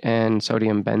sorbate, and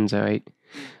sodium benzoate.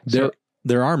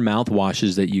 there are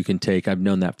mouthwashes that you can take. I've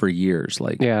known that for years.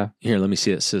 Like, Yeah. here, let me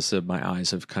see it. Sis, my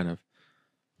eyes have kind of.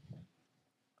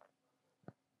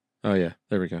 Oh yeah,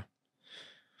 there we go.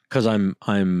 Because I'm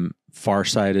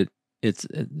farsighted.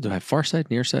 Do I have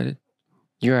farsighted, nearsighted?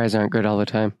 Your eyes aren't good all the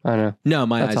time. I don't know. No,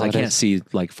 my That's eyes. all I it can't is. see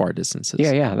like far distances.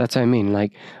 Yeah, that's what I mean.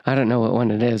 Like, I don't know what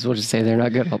one it is. We'll just say they're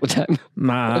not good all the time.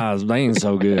 My eyes, they ain't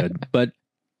so good. But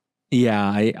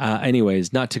yeah,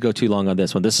 anyways, not to go too long on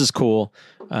this one. This is cool.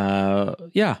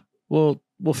 Yeah, we'll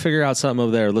figure out something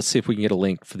over there. Let's see if we can get a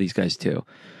link for these guys too.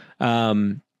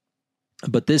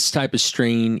 But this type of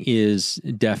strain is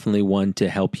definitely one to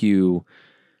help you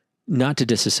not to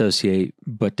disassociate,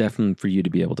 but definitely for you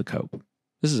to be able to cope.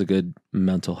 This is a good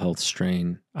mental health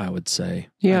strain, I would say.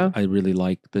 Yeah. I really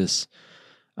like this.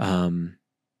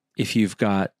 If you've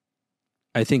got,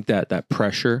 I think that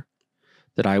pressure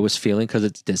that I was feeling, because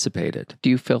it's dissipated. Do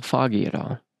you feel foggy at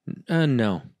all?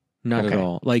 No, not at Okay.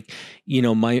 all. Like,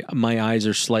 my eyes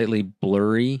are slightly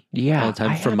blurry Yeah. all the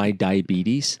time from my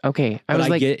diabetes. Okay. I But was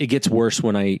like, it gets worse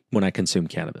when I consume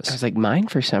cannabis. I was like, mine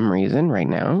for some reason right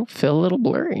now feel a little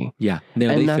blurry. Yeah, no,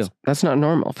 And they feel that's not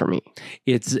normal for me.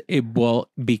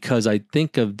 well, because I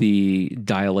think of the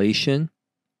dilation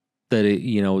that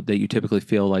that you typically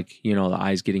feel, like, the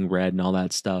eyes getting red and all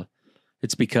that stuff.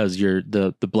 It's because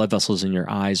the blood vessels in your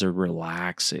eyes are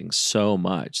relaxing so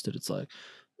much that it's like,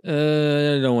 I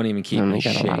don't want to even keep And my we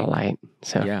got shade. a lot of light.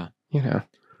 So, Yeah, you know.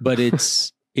 but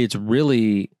it's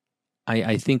really,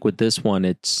 I think with this one,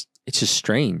 it's just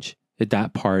strange.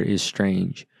 That part is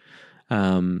strange.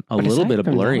 A But little aside bit of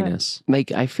from that, blurriness.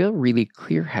 Like, I feel really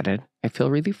clear-headed. I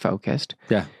feel really focused.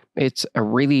 Yeah. It's a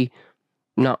really,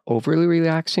 not overly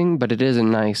relaxing, but it is a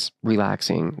nice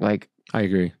relaxing. Like, I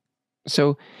agree.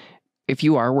 so if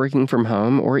you are working from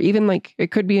home, or even like,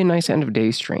 it could be a nice end of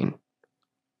day strain.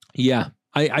 Yeah.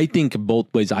 I think both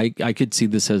ways. I could see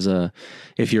this as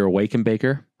if you're a wake and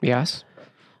baker. Yes.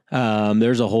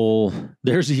 There's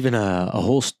even a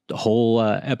whole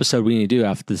episode we need to do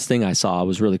after this thing I saw. It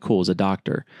was really cool as a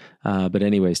doctor. But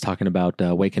anyways, talking about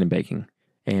waking and baking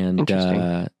and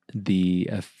Interesting. the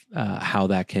how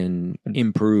that can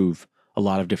improve a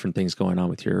lot of different things going on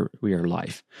with your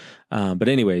life. But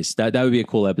anyways, that would be a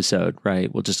cool episode, right?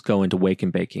 We'll just go into wake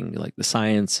and baking, like the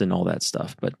science and all that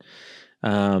stuff. But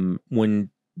when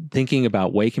thinking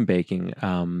about wake and baking,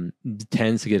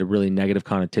 tends to get a really negative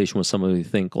connotation with someone who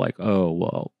think like, oh,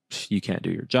 well, you can't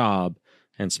do your job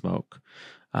and smoke,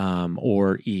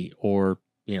 or eat, or,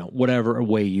 whatever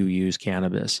way you use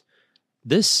cannabis.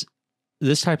 This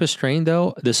type of strain,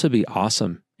 though, this would be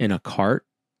awesome in a cart.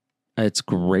 It's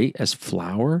great as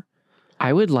flour.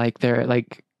 I would like their,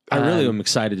 like, I really am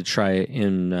excited to try it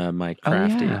in my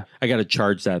crafty. yeah. I got to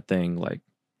charge that thing like.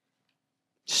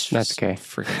 That's okay.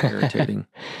 Freaking irritating.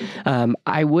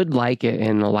 I would like it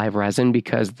in a live resin,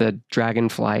 because the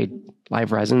Dragonfly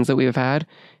live resins that we've had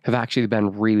have actually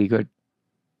been really good.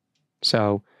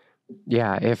 So,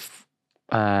 yeah, if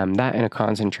that in a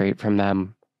concentrate from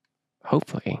them,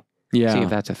 hopefully, Yeah. see if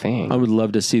that's a thing. I would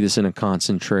love to see this in a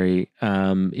concentrate.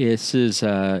 This is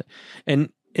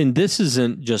and this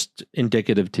isn't just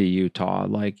indicative to Utah.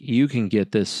 Like, you can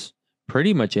get this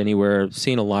pretty much anywhere. I've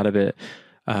seen a lot of it.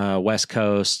 West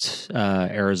Coast,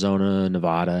 Arizona,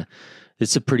 Nevada.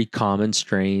 It's a pretty common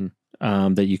strain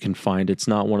that you can find. It's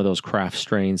not one of those craft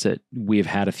strains that we've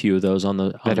had a few of those on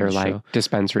the that are show. like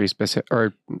dispensary specific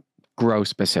or grow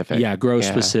specific. Yeah, grow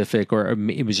specific, or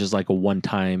it was just like a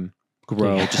one-time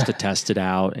grow just to test it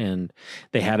out, and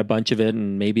they had a bunch of it,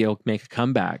 and maybe it'll make a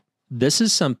comeback. This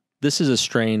is a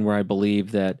strain where I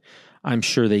believe that I'm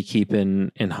sure they keep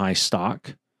in high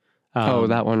stock.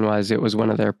 That one it was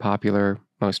one of their popular,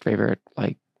 most favorite,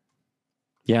 like.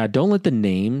 Yeah, don't let the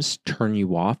names turn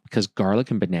you off, because garlic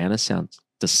and banana sounds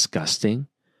disgusting.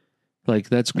 Like,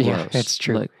 that's gross. Yeah, it's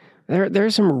true. Like, there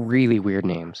are some really weird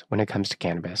names when it comes to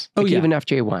cannabis. Like even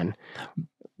FJ1.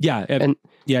 Yeah,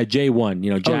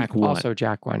 J1, Jack 1. Also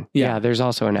Jack 1. Yeah. Yeah, there's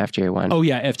also an FJ1. Oh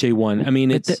yeah, FJ1. I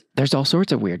mean, there's all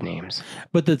sorts of weird names.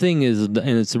 But the thing is, and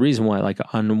it's the reason why, like,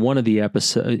 on one of the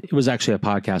episodes, it was actually a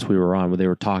podcast we were on where they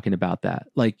were talking about that.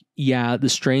 Like, yeah, the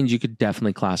strains, you could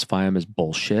definitely classify them as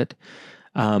bullshit.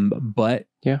 But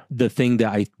the thing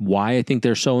why I think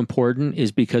they're so important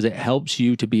is because it helps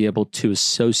you to be able to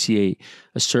associate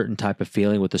a certain type of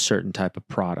feeling with a certain type of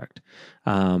product.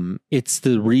 It's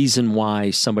the reason why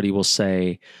somebody will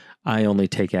say, I only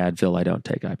take Advil, I don't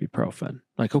take ibuprofen.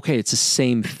 Like, okay, it's the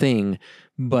same thing,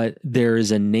 but there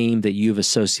is a name that you've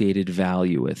associated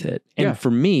value with it. And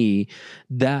for me,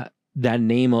 that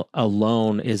name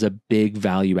alone is a big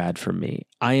value add for me.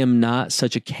 I am not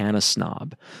such a canna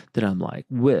snob that I'm like,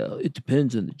 well, it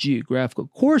depends on the geographical.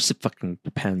 Of course, it fucking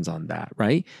depends on that,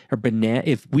 right? Or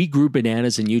if we grew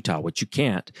bananas in Utah, which you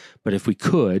can't, but if we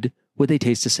could, would they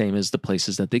taste the same as the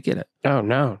places that they get it? Oh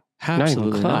no,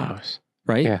 absolutely not.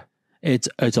 Right? Yeah.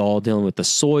 It's all dealing with the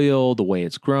soil, the way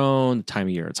it's grown, the time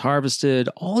of year it's harvested,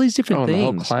 all these different things. The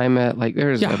whole climate, like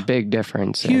there's a big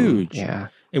difference. Huge.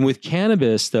 And with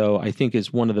cannabis, though, I think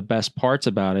is one of the best parts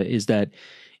about it is that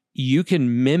you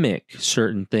can mimic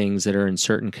certain things that are in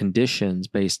certain conditions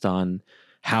based on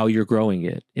how you're growing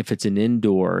it. If it's an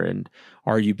indoor, and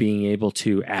are you being able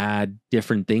to add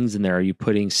different things in there? Are you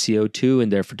putting CO2 in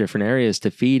there for different areas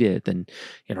to feed it, and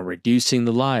reducing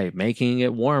the light, making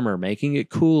it warmer, making it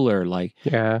cooler? Like,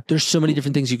 there's so many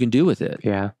different things you can do with it.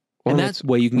 Yeah. Well, and that's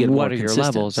why you can get more consistent. What are your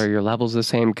levels? Are your levels the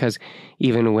same? Because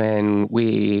even when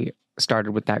we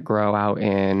started with that grow out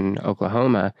in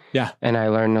Oklahoma. And I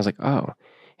learned, I was like, oh,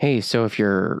 hey, so if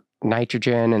your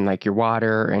nitrogen and like your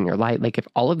water and your light, like if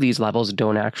all of these levels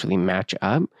don't actually match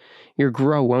up, your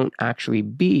grow won't actually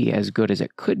be as good as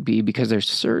it could be, because there's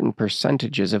certain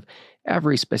percentages of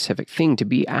every specific thing to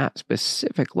be at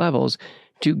specific levels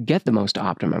to get the most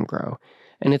optimum grow.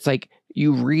 And it's like,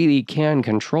 you really can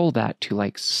control that to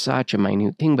like such a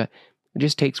minute thing, but it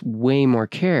just takes way more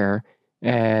care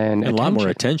and a lot more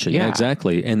attention. Yeah,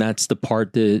 exactly. And that's the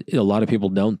part that a lot of people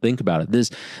don't think about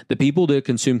it. The people that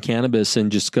consume cannabis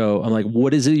and just go, I'm like,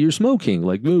 what is it you're smoking?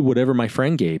 Like, whatever my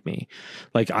friend gave me.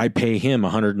 Like, I pay him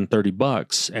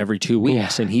 $130 every 2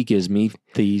 weeks, and he gives me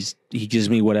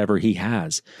whatever he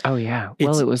has. Oh yeah.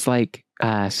 Well, it was like,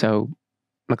 so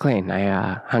McLean,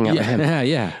 I hung out with him.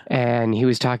 Yeah. And he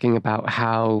was talking about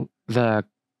how the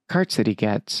carts that he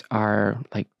gets are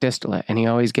like distillate, and he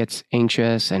always gets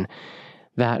anxious and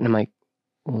that. And I'm like,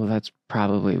 well, that's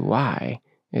probably why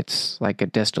it's like a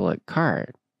distillate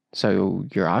cart. So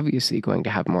you're obviously going to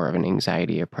have more of an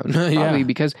anxiety approach, probably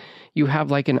because you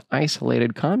have like an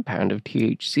isolated compound of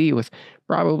THC with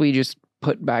probably just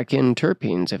put back in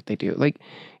terpenes if they do. Like,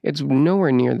 it's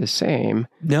nowhere near the same.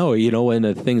 No, one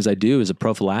of the things I do as a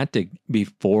prophylactic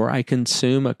before I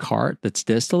consume a cart that's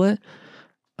distillate,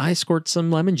 I squirt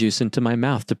some lemon juice into my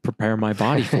mouth to prepare my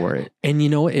body for it. And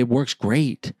it works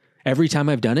great. Every time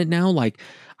I've done it now, like,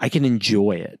 I can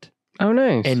enjoy it. Oh,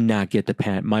 nice. And not get the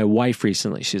pan. My wife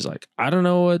recently, she's like, I don't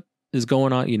know what is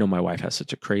going on. My wife has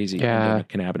such a crazy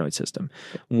cannabinoid system.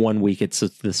 1 week it's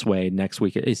this way, next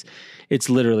week it's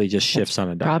literally just shifts on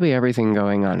a dime. Probably everything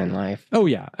going on in life. Oh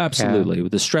yeah, absolutely.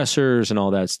 With the stressors and all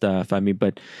that stuff. I mean,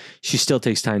 but she still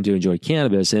takes time to enjoy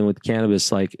cannabis. And with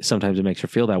cannabis, like, sometimes it makes her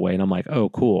feel that way. And I'm like, oh,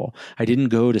 cool. I didn't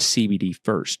go to CBD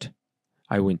first.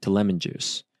 I went to lemon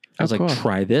juice. I was like,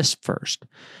 try this first.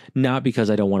 Not because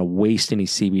I don't want to waste any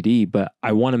CBD, but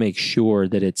I want to make sure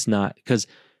that it's not, because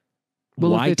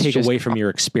why take away from your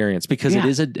experience? Because it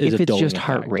is if it's just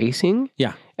heart racing,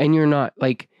 and you're not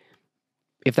like,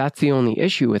 if that's the only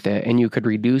issue with it and you could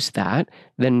reduce that,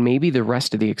 then maybe the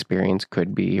rest of the experience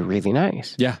could be really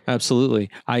nice. Yeah, absolutely.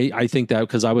 I think that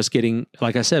because I was getting,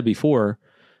 like I said before,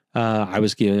 I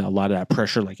was getting a lot of that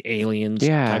pressure, like aliens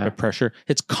type of pressure.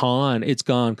 It's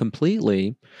gone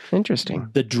completely. Interesting.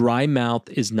 The dry mouth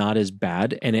is not as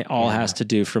bad, and it all has to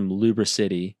do from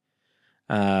Lubricity.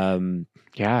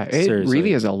 It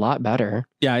really is a lot better.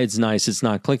 Yeah, it's nice. It's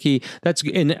not clicky.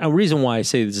 And a reason why I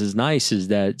say this is nice is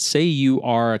that, say you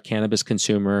are a cannabis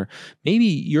consumer, maybe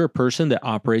you're a person that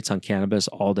operates on cannabis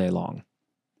all day long,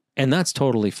 and that's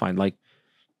totally fine. Like,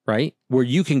 right? Where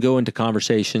you can go into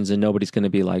conversations and nobody's going to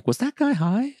be like, was that guy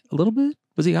high a little bit?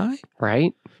 Was he high?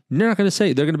 Right. They're not going to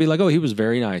say, they're going to be like, oh, he was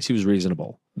very nice. He was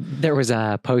reasonable. There was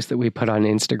a post that we put on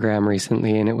Instagram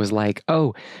recently, and it was like,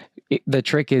 oh, the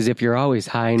trick is if you're always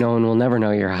high, no one will never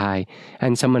know you're high.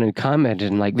 And someone had commented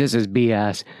and like, this is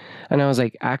BS. And I was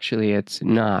like, actually, it's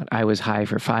not. I was high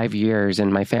for 5 years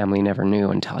and my family never knew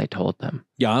until I told them.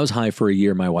 Yeah, I was high for a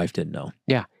year. My wife didn't know.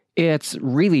 Yeah. It's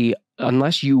really,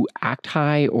 unless you act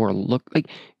high or look like,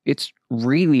 it's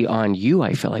really on you,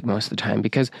 I feel like most of the time,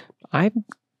 because I've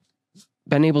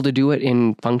been able to do it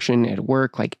in function at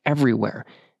work, like everywhere.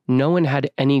 No one had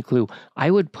any clue.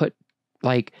 I would put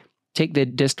take the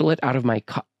distillate out of my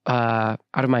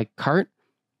cart,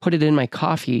 put it in my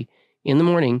coffee in the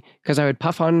morning because I would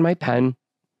puff on my pen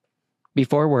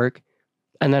before work,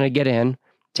 and then I'd get in,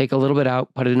 take a little bit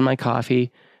out, put it in my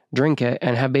coffee, drink it,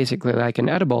 and have basically like an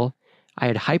edible. I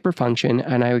had hyperfunction,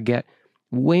 and I would get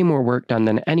way more work done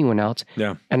than anyone else.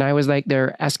 Yeah. And I was like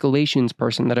their escalations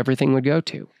person that everything would go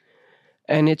to.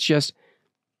 And it's just,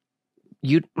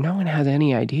 no one has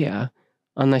any idea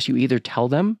unless you either tell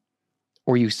them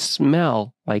or you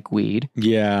smell like weed.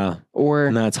 Yeah. Or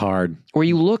And that's hard. Or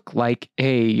you look like,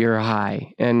 hey, you're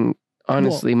high. And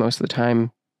honestly, most of the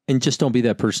time. And just don't be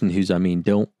that person who's,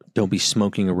 don't be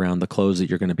smoking around the clothes that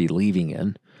you're going to be leaving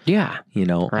in. Yeah.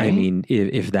 Right? I mean,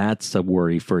 if that's a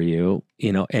worry for you,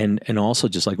 and also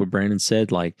just like what Brandon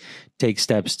said, like take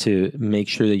steps to make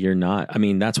sure that you're not,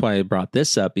 that's why I brought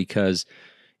this up, because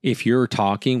if you're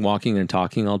walking and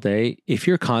talking all day, if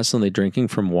you're constantly drinking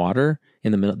from water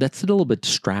in the middle, that's a little bit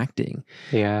distracting.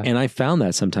 Yeah. And I found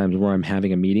that sometimes where I'm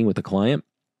having a meeting with a client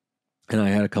and I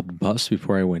had a couple puffs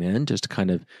before I went in just to kind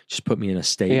of just put me in a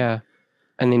state. Yeah.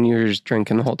 And then you're just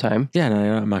drinking the whole time. Yeah. And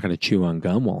I'm not going to chew on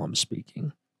gum while I'm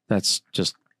speaking. That's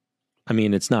just,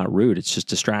 it's not rude. It's just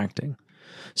distracting.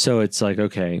 So it's like,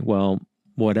 okay, well,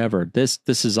 whatever. This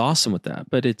is awesome with that.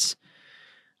 But it's,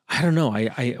 I don't know.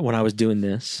 I when I was doing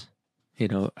this,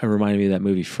 it reminded me of that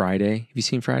movie Friday. Have you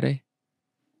seen Friday?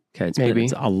 Okay,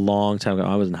 it's a long time ago.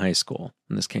 I was in high school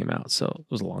when this came out, so it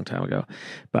was a long time ago.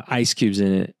 But Ice Cube's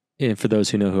in it. And for those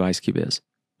who know who Ice Cube is,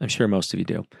 I'm sure most of you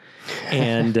do.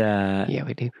 And yeah,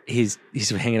 we do. He's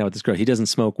hanging out with this girl. He doesn't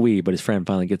smoke weed, but his friend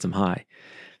finally gets him high.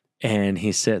 And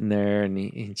he's sitting there, and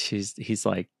he's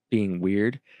like being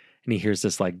weird, and he hears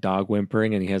this like dog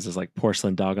whimpering, and he has this like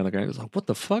porcelain dog on the ground. He's like, "What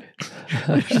the fuck?"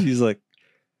 She's like,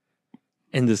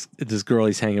 and this girl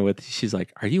he's hanging with, she's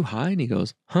like, "Are you high?" And he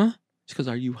goes, "Huh?" She goes,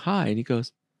 "Are you high?" And he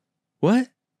goes, "What?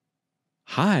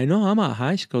 High? No, I'm not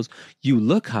high." She goes, "You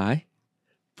look high,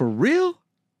 for real?"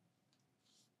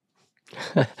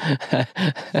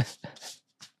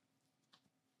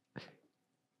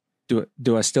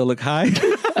 Do I still look high?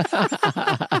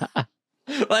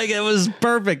 Like it was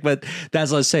perfect, but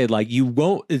that's what I say. Like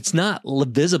it's not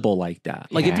visible like that.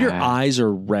 Like if your eyes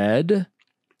are red,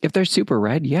 if they're super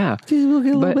red, yeah, you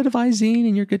get a little bit of Izine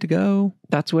and you're good to go.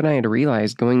 That's what I had to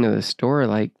realize going to the store.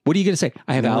 Like, what are you going to say?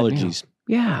 I have allergies.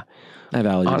 Yeah. I have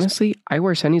allergies. Honestly, I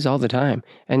wear sunnies all the time.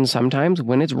 And sometimes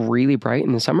when it's really bright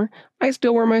in the summer, I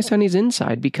still wear my sunnies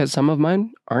inside because some of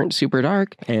mine aren't super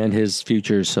dark. And his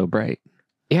future is so bright.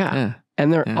 Yeah.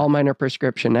 And all mine are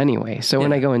prescription anyway. So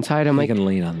when I go inside, I'm like, you can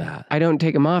lean on that. I don't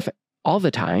take them off all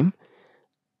the time.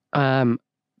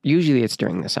 Usually it's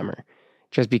during the summer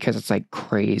just because it's like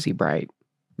crazy bright.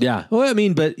 Yeah. Well,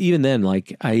 but even then,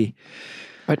 like I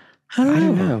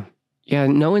don't know. Yeah.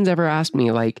 No one's ever asked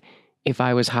me like if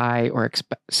I was high or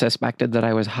suspected that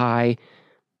I was high,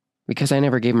 because I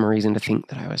never gave them a reason to think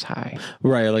that I was high.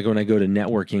 Right. Like when I go to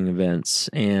networking events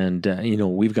and,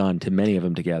 we've gone to many of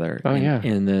them together. Oh, yeah.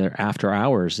 And then after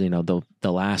hours,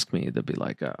 they'll ask me, they'll be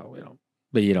like, oh, we don't,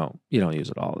 but you don't use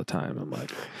it all the time. I'm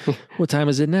like, what time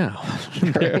is it now?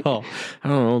 Right. I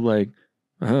don't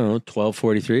know,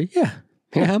 12:43. Yeah.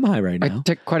 I'm high right now. I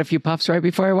took quite a few puffs right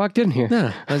before I walked in here.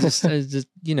 No, I was just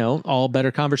all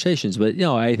better conversations. But,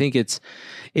 I think it's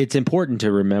important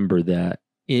to remember that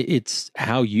it's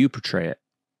how you portray it.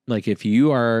 Like if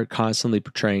you are constantly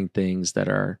portraying things that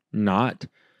are not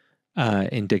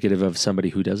indicative of somebody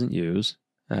who doesn't use,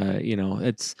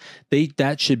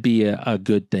 that should be a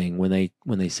good thing when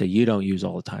they say you don't use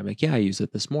all the time. Like, yeah, I use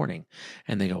it this morning,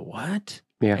 and they go, what?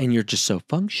 Yeah, and you're just so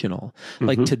functional. Mm-hmm.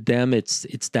 Like to them, it's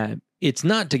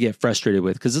not to get frustrated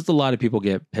with, because it's a lot of people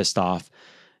get pissed off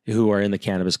who are in the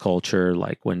cannabis culture,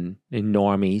 like when in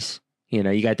normies,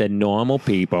 you got the normal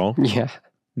people. Yeah.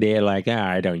 They're like,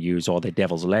 I don't use all the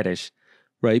devil's lettuce,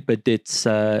 right? But it's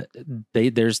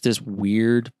there's this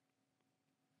weird.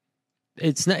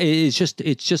 It's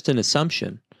just an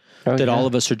assumption that all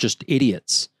of us are just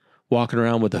idiots walking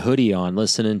around with a hoodie on,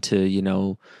 listening to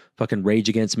fucking Rage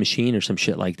Against the Machine or some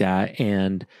shit like that.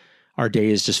 And our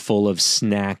day is just full of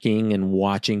snacking and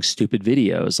watching stupid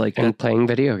videos like And that. playing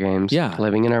video games. Yeah.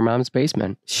 Living in our mom's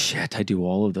basement. Shit, I do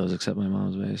all of those except my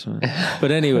mom's basement. But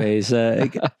anyways,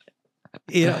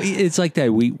 it's like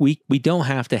that. We don't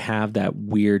have to have that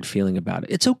weird feeling about it.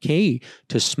 It's okay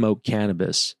to smoke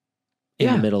cannabis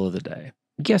in the middle of the day.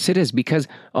 Yes, it is. Because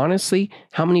honestly,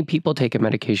 how many people take a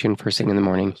medication first thing in the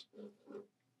morning?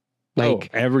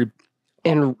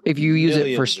 And if you use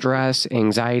it for stress,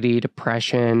 anxiety,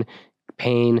 depression,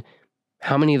 pain,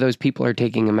 how many of those people are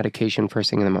taking a medication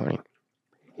first thing in the morning?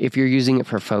 If you're using it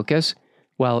for focus,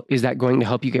 well, is that going to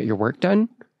help you get your work done?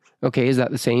 Okay, is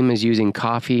that the same as using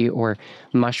coffee or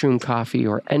mushroom coffee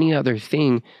or any other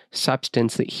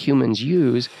substance that humans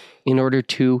use in order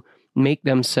to make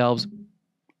themselves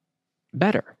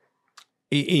better?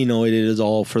 It is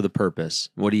all for the purpose.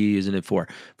 What are you using it for?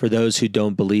 For those who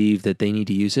don't believe that they need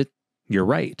to use it, you're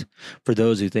right. For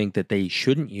those who think that they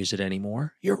shouldn't use it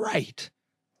anymore, you're right.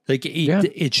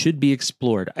 It should be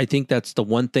explored. I think that's the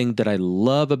one thing that I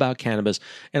love about cannabis.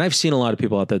 And I've seen a lot of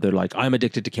people out there, they're like, I'm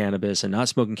addicted to cannabis and not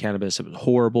smoking cannabis. It was a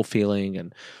horrible feeling.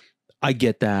 And I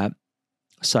get that.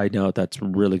 Side note, that's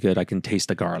really good. I can taste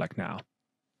the garlic now.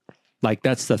 Like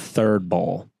that's the third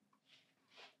bowl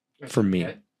for me.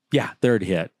 Okay. Yeah, third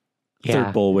hit. Yeah.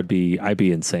 Third bowl I'd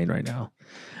be insane right now.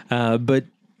 But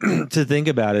to think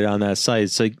about it on that side,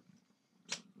 it's like,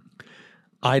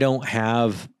 I don't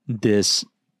have this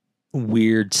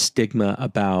weird stigma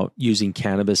about using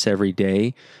cannabis every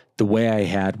day the way I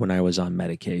had when I was on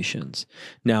medications.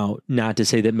 Now, not to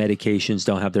say that medications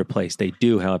don't have their place. They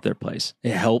do have their place.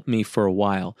 It helped me for a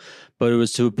while, but it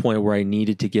was to a point where I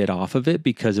needed to get off of it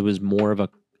because it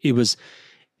was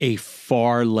a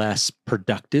far less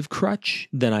productive crutch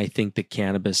than I think that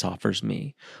cannabis offers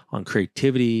me on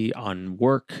creativity, on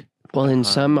work. Well, and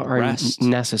some are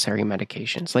necessary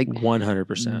medications. Like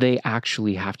 100%. They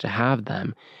actually have to have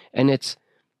them. And it's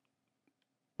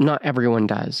not everyone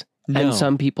does. No. And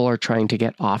some people are trying to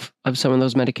get off of some of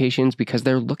those medications because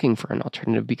they're looking for an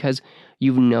alternative, because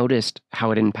you've noticed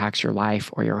how it impacts your life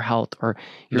or your health or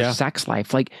your sex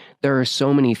life. Like there are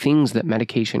so many things that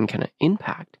medication can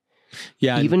impact.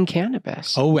 Yeah. Even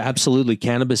cannabis. Oh, absolutely.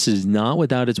 Cannabis is not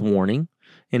without its warning.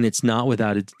 And it's not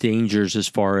without its dangers as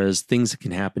far as things that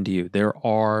can happen to you. There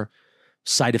are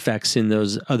side effects in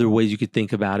those other ways you could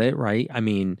think about it, right? I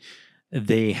mean,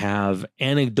 they have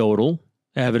anecdotal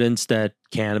evidence that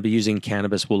using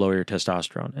cannabis will lower your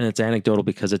testosterone. And it's anecdotal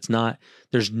because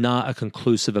there's not a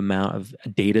conclusive amount of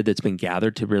data that's been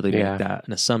gathered to really make that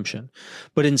an assumption.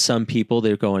 But in some people,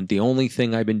 they're going, the only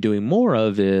thing I've been doing more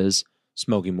of is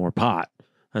smoking more pot.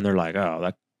 And they're like, oh,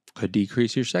 that could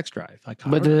decrease your sex drive.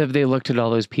 But have they looked at all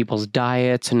those people's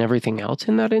diets and everything else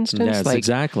in that instance? Yes,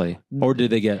 exactly. Or do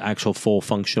they get actual full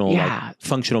functional,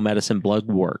 functional medicine blood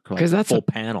work? Because that's full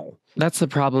panel. That's the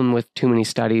problem with too many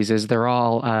studies is they're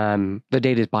all, the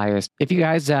data is biased. If you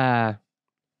guys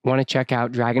want to check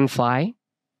out Dragonfly,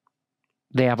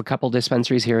 they have a couple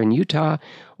dispensaries here in Utah.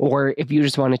 Or if you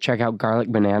just want to check out Garlic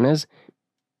Bananas,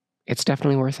 it's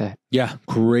definitely worth it. Yeah,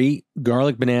 great.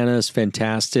 Garlic Bananas,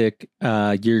 fantastic.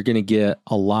 You're going to get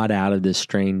a lot out of this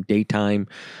strain. Daytime,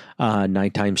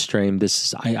 nighttime strain. This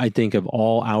is, I think of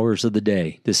all hours of the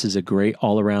day, this is a great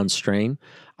all-around strain.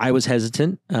 I was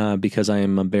hesitant because I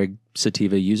am a big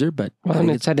sativa user, but and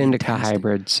it's an indica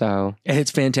hybrid, so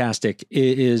it's fantastic.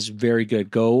 It is very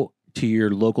good. Go to your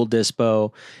local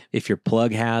dispo. If your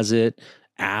plug has it,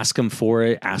 ask them for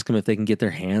it. Ask them if they can get their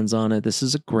hands on it. This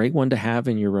is a great one to have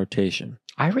in your rotation.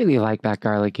 I really like that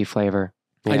garlicky flavor.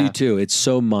 Yeah. I do too. It's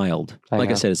so mild.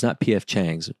 I said, it's not P.F.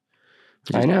 Chang's.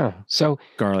 I know. So,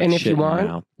 garlic. And if you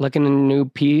want, look in a new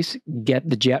piece, get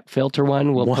the jet filter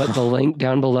one. We'll put the link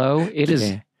down below. It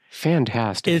is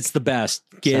fantastic. It's the best.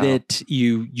 Get it.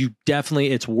 You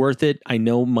definitely, it's worth it. I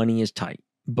know money is tight,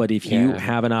 but if you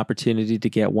have an opportunity to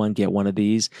get one of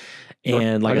these.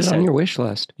 And like I said, on your wish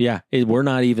list. Yeah. We're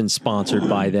not even sponsored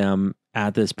by them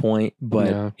at this point,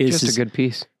 but it's just a good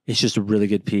piece. It's just a really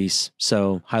good piece.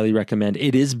 So highly recommend.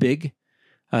 It is big.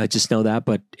 Just know that,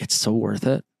 but it's so worth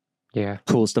it. Yeah.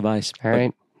 Coolest device. All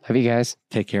right. Love you guys.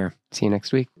 Take care. See you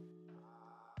next week.